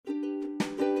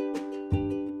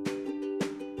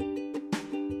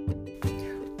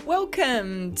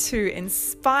Welcome to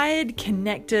Inspired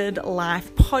Connected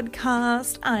Life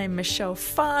podcast. I'm Michelle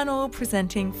Farnell,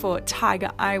 presenting for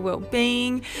Tiger Eye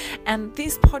Wellbeing, and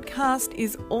this podcast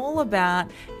is all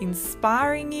about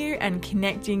inspiring you and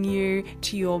connecting you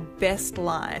to your best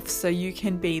life so you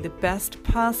can be the best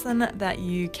person that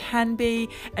you can be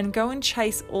and go and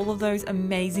chase all of those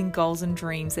amazing goals and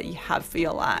dreams that you have for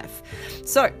your life.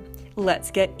 So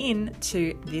let's get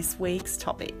into this week's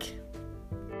topic.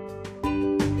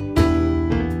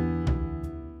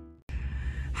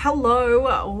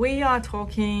 Hello, we are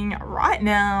talking right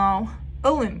now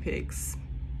Olympics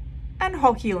and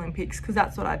hockey Olympics, because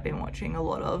that's what I've been watching a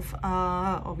lot of.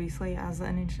 Obviously, as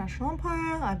an international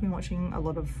umpire, I've been watching a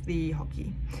lot of the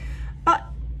hockey. But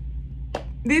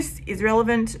this is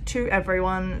relevant to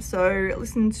everyone, so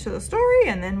listen to the story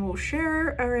and then we'll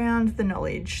share around the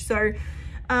knowledge. So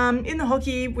in the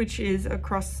hockey, which is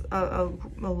across a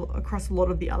lot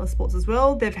of the other sports as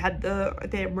well, they've had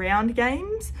their round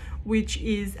games, which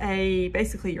is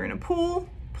basically you're in a pool,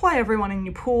 play everyone in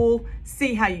your pool,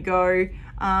 see how you go,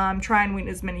 try and win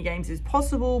as many games as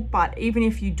possible. But even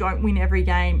if you don't win every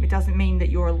game, it doesn't mean that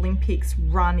your Olympics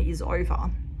run is over.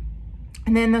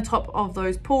 And then the top of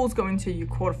those pools go into your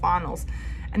quarterfinals.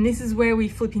 And this is where we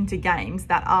flip into games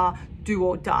that are do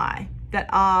or die, that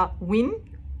are win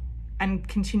and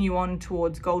continue on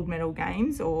towards gold medal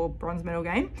games or bronze medal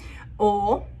game,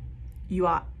 or you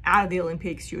are out of the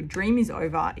Olympics, your dream is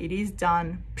over, it is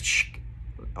done,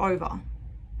 over.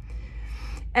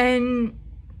 And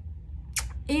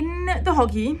in the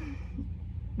hockey,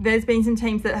 there's been some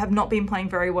teams that have not been playing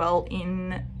very well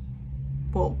either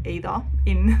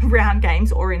in round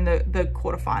games or in the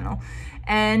quarterfinal.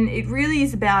 And it really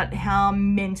is about how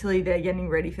mentally they're getting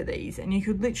ready for these. And you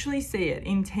could literally see it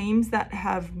in teams that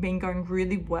have been going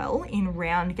really well in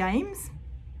round games.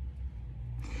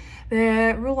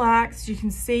 They're relaxed. You can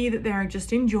see that they're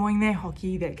just enjoying their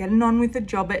hockey. They're getting on with the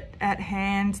job at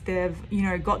hand. They've,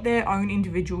 got their own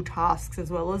individual tasks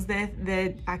as well as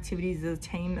their activities as a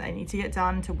team that they need to get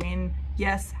done to win.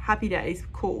 Yes, happy days,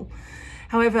 cool.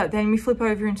 However, then we flip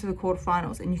over into the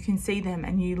quarterfinals and you can see them,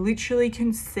 and you literally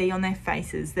can see on their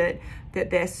faces that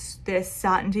they're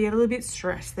starting to get a little bit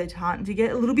stressed. They're starting to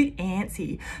get a little bit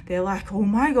antsy. They're like, oh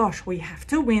my gosh, we have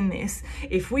to win this.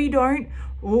 If we don't,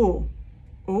 we're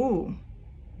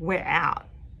out.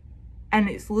 And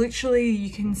it's literally,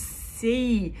 you can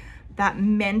see that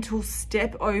mental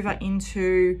step over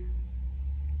into,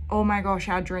 oh my gosh,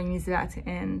 our dream is about to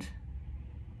end.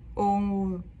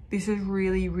 Oh, this is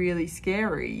really, really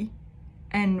scary.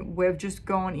 And we've just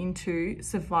gone into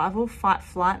survival, fight,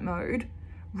 flight mode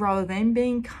rather than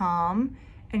being calm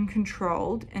and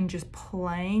controlled and just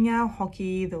playing our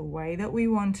hockey the way that we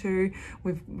want to.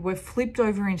 We've flipped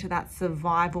over into that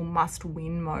survival must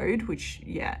win mode, which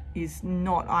is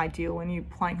not ideal when you're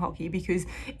playing hockey, because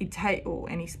or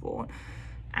any sport.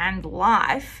 And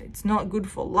life, it's not good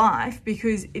for life,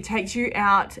 because it takes you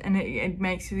out and it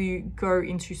makes you go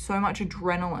into so much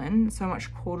adrenaline, so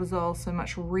much cortisol, so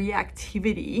much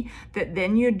reactivity, that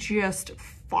then you're just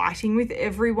fighting with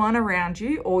everyone around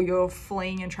you, or you're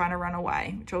fleeing and trying to run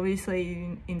away, which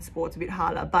obviously in sports a bit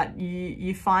harder. But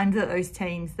you find that those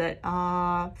teams that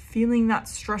are feeling that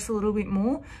stress a little bit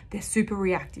more, they're super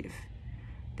reactive.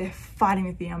 They're fighting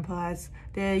with the umpires.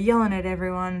 They're yelling at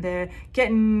everyone. They're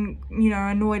getting,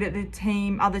 annoyed at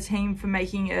the other team for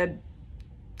making a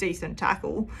decent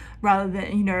tackle rather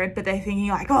than, but they're thinking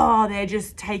like, oh, they're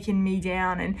just taking me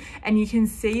down. And you can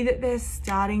see that they're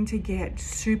starting to get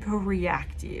super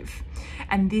reactive.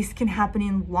 And this can happen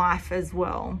in life as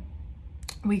well.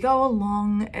 We go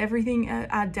along, everything,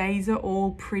 our days are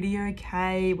all pretty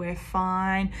okay. We're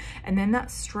fine. And then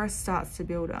that stress starts to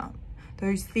build up.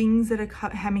 Those things that are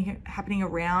happening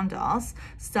around us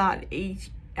start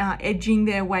edging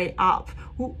their way up.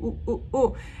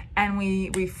 And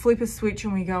we flip a switch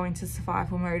and we go into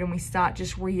survival mode, and we start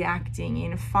just reacting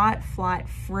in fight, flight,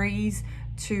 freeze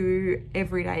to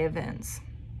everyday events.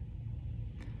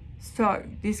 So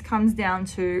this comes down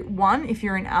to, one, if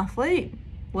you're an athlete,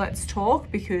 let's talk,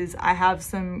 because I have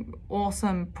some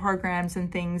awesome programs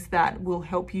and things that will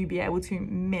help you be able to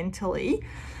mentally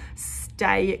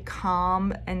stay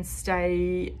calm and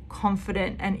stay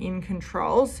confident and in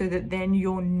control, so that then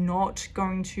you're not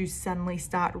going to suddenly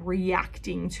start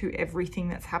reacting to everything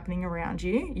that's happening around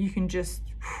you. You can just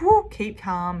keep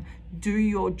calm, do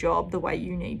your job the way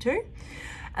you need to.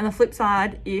 And the flip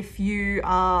side, if you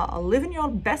are living your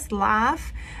best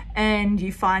life and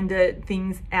you find that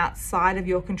things outside of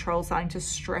your control starting to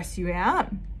stress you out,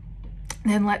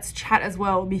 then let's chat as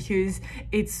well, because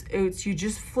it's you're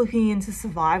just flipping into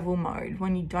survival mode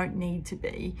when you don't need to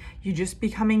be. You're just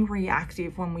becoming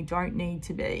reactive when we don't need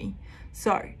to be.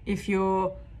 So if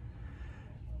you're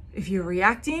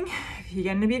reacting, if you're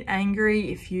getting a bit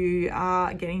angry, if you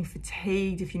are getting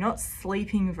fatigued, if you're not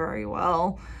sleeping very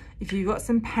well, if you've got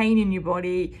some pain in your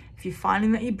body, if you're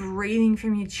finding that you're breathing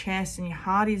from your chest and your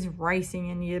heart is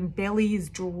racing and your belly is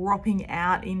dropping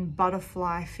out in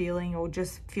butterfly feeling or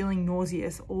just feeling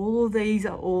nauseous, all of these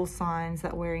are all signs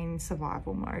that we're in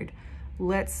survival mode.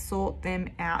 Let's sort them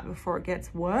out before it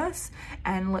gets worse,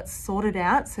 and let's sort it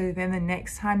out so then the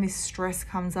next time this stress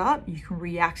comes up, you can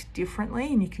react differently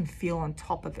and you can feel on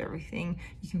top of everything.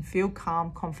 You can feel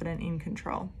calm, confident, in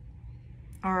control.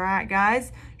 All right,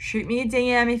 guys, shoot me a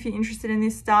DM if you're interested in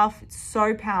this stuff. It's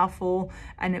so powerful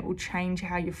and it will change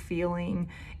how you're feeling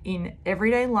in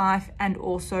everyday life, and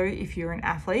also if you're an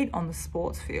athlete on the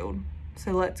sports field.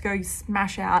 So let's go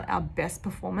smash out our best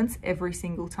performance every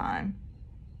single time.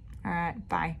 All right,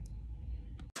 bye.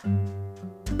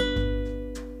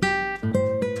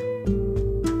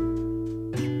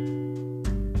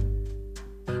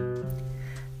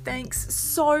 Thanks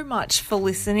so much for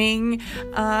listening.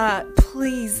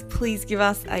 Please give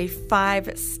us a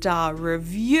 5-star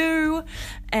review,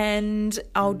 and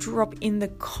I'll drop in the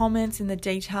comments in the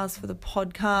details for the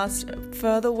podcast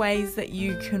further ways that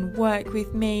you can work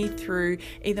with me through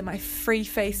either my free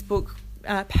Facebook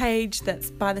page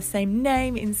that's by the same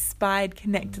name, Inspired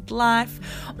Connected Life,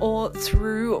 or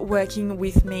through working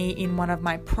with me in one of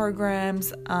my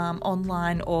programs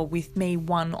online or with me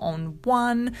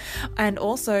one-on-one. And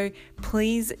also,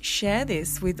 please share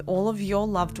this with all of your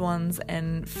loved ones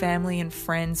and family and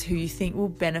friends who you think will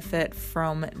benefit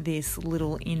from this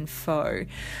little info.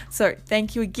 So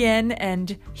thank you again,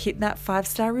 and hit that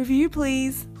 5-star review,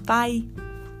 please. Bye.